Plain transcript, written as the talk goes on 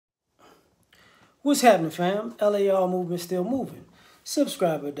What's happening, fam? L.A.R. movement still moving.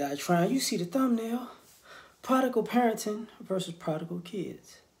 Subscribe or die trying. You see the thumbnail. Prodigal parenting versus prodigal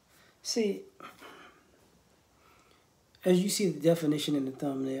kids. See, as you see the definition in the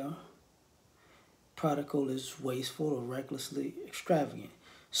thumbnail, prodigal is wasteful or recklessly extravagant.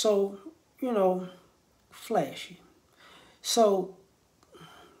 So, flashy. So,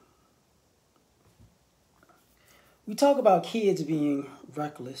 we talk about kids being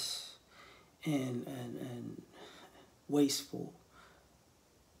reckless and wasteful.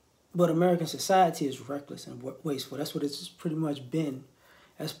 But American society is reckless and wasteful. That's what it's pretty much been.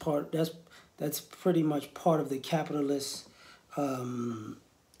 That's pretty much part of the capitalist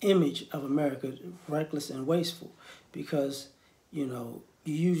image of America, reckless and wasteful, because you're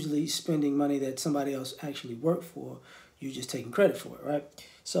usually spending money that somebody else actually worked for. You're just taking credit for it, right?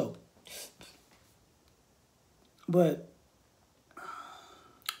 So, but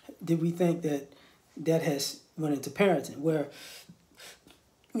did we think that has went into parenting, where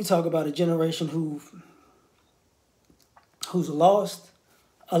we talk about a generation who's lost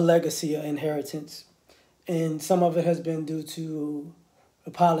a legacy or inheritance, and some of it has been due to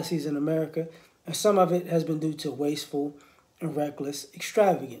the policies in America, and some of it has been due to wasteful and reckless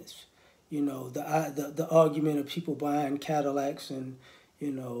extravagance. The argument of people buying Cadillacs and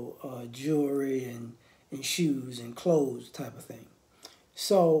jewelry and shoes and clothes type of thing.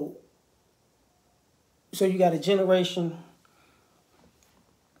 So you got a generation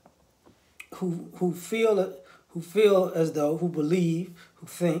who feel as though, who believe, who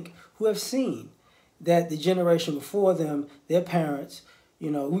think, who have seen that the generation before them, their parents,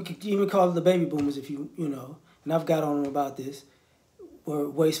 we could even call it the baby boomers if and I've got on them about this, were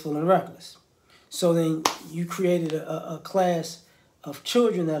wasteful and reckless. So then you created a class of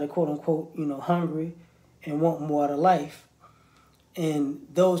children that are quote unquote, hungry and want more out of life. And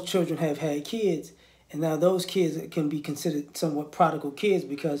those children have had kids. And now those kids can be considered somewhat prodigal kids,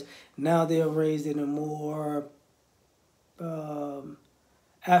 because now they're raised in a more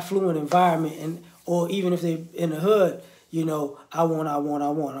affluent environment, or even if they're in the hood,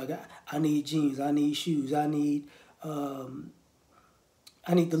 I need jeans, I need shoes, I need to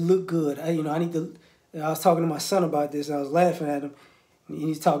look good. I was talking to my son about this, and I was laughing at him, and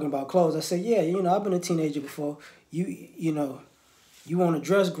he's talking about clothes. I said, yeah, I've been a teenager before. You want to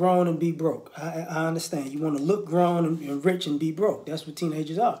dress grown and be broke. I understand. You want to look grown and rich and be broke. That's what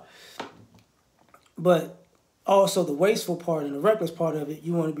teenagers are. But also the wasteful part and the reckless part of it,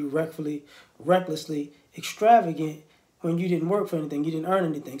 you want to be recklessly extravagant when you didn't work for anything. You didn't earn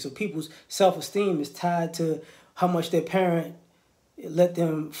anything. So people's self-esteem is tied to how much their parent let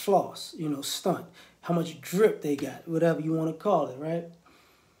them floss, stunt, how much drip they got, whatever you want to call it, right?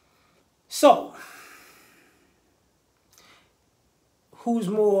 So who's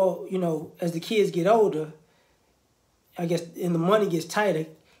more, as the kids get older, I guess, and the money gets tighter,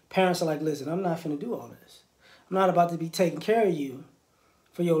 parents are like, listen, I'm not finna do all this. I'm not about to be taking care of you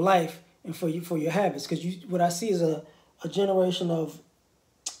for your life and for your habits. Because what I see is a generation of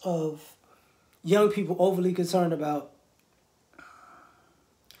young people overly concerned about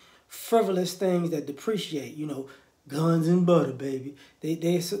frivolous things that depreciate, guns and butter, baby.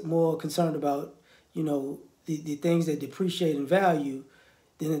 They're more concerned about, the things that depreciate in value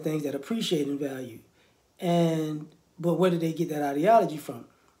than the things that appreciate in value. But where did they get that ideology from?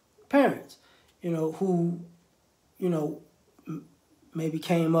 Parents, who, maybe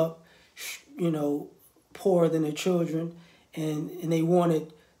came up, poorer than their children, and they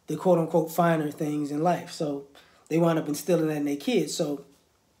wanted the quote unquote finer things in life. So they wound up instilling that in their kids. So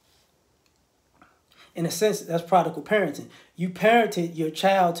in a sense, that's prodigal parenting. You parented your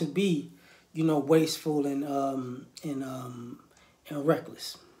child to be, wasteful and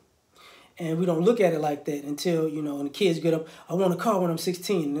reckless. And we don't look at it like that until, when the kids get up, I want a car when I'm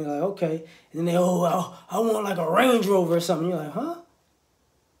 16. And they're like, okay. And then I want like a Range Rover or something. You're like, huh?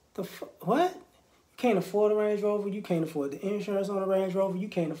 What? You can't afford a Range Rover. You can't afford the insurance on a Range Rover. You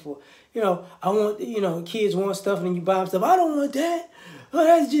can't afford, I want, kids want stuff and then you buy them stuff. I don't want that. Oh,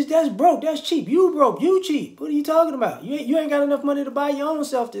 that's broke. That's cheap. You broke. You cheap. What are you talking about? You ain't got enough money to buy your own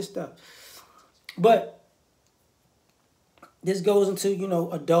self this stuff. But this goes into,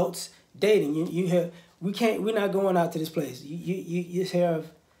 adults dating. We're not going out to this place. You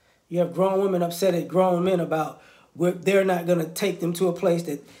have grown women upset at grown men about where they're not gonna take them to a place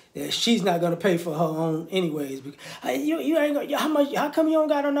that she's not gonna pay for her own anyways. You ain't gonna, how come you don't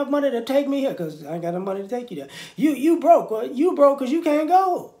got enough money to take me here? Because I ain't got enough money to take you there. You broke. Well, you broke because you can't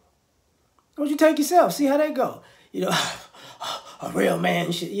go. Why don't you take yourself? See how they go. A real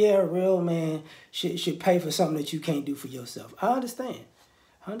man should, a real man should pay for something that you can't do for yourself. I understand.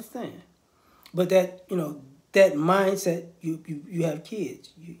 But that, that mindset, you have kids,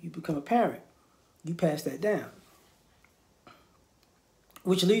 you become a parent, you pass that down,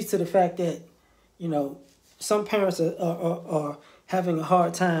 which leads to the fact that, some parents are having a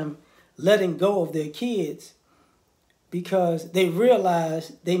hard time letting go of their kids because they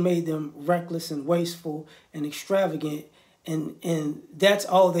realize they made them reckless and wasteful and extravagant, and that's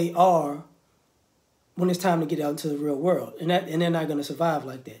all they are when it's time to get out into the real world. And they're not going to survive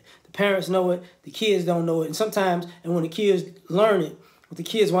like that. The parents know it, the kids don't know it, and sometimes, and when the kids learn it, what the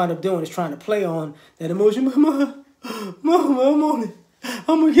kids wind up doing is trying to play on that emotion. Mama, I'm on it.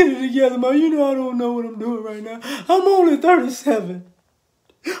 I'm going to get it together, Mom. I don't know what I'm doing right now. I'm only 37.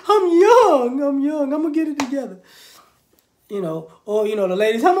 I'm young. I'm going to get it together. Or, the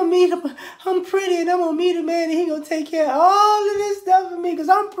ladies, I'm going to meet him. I'm pretty, and I'm going to meet a man, and he going to take care of all of this stuff for me because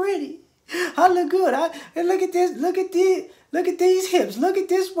I'm pretty. I look good. And look at this. Look at these hips. Look at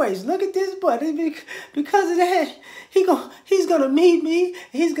this waist. Look at this butt. Because of that, he's gonna meet me.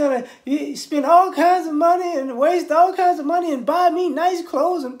 He's gonna spend all kinds of money and waste all kinds of money and buy me nice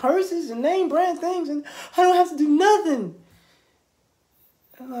clothes and purses and name brand things, and I don't have to do nothing.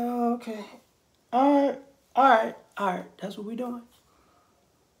 I'm like, oh, okay, all right. That's what we're doing.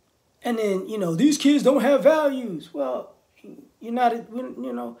 And then these kids don't have values. Well, you're not.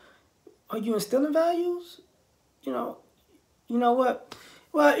 Are you instilling values? You know what?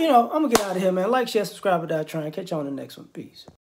 Well, I'm going to get out of here, man. Like, share, subscribe, or die trying. Catch you on the next one. Peace.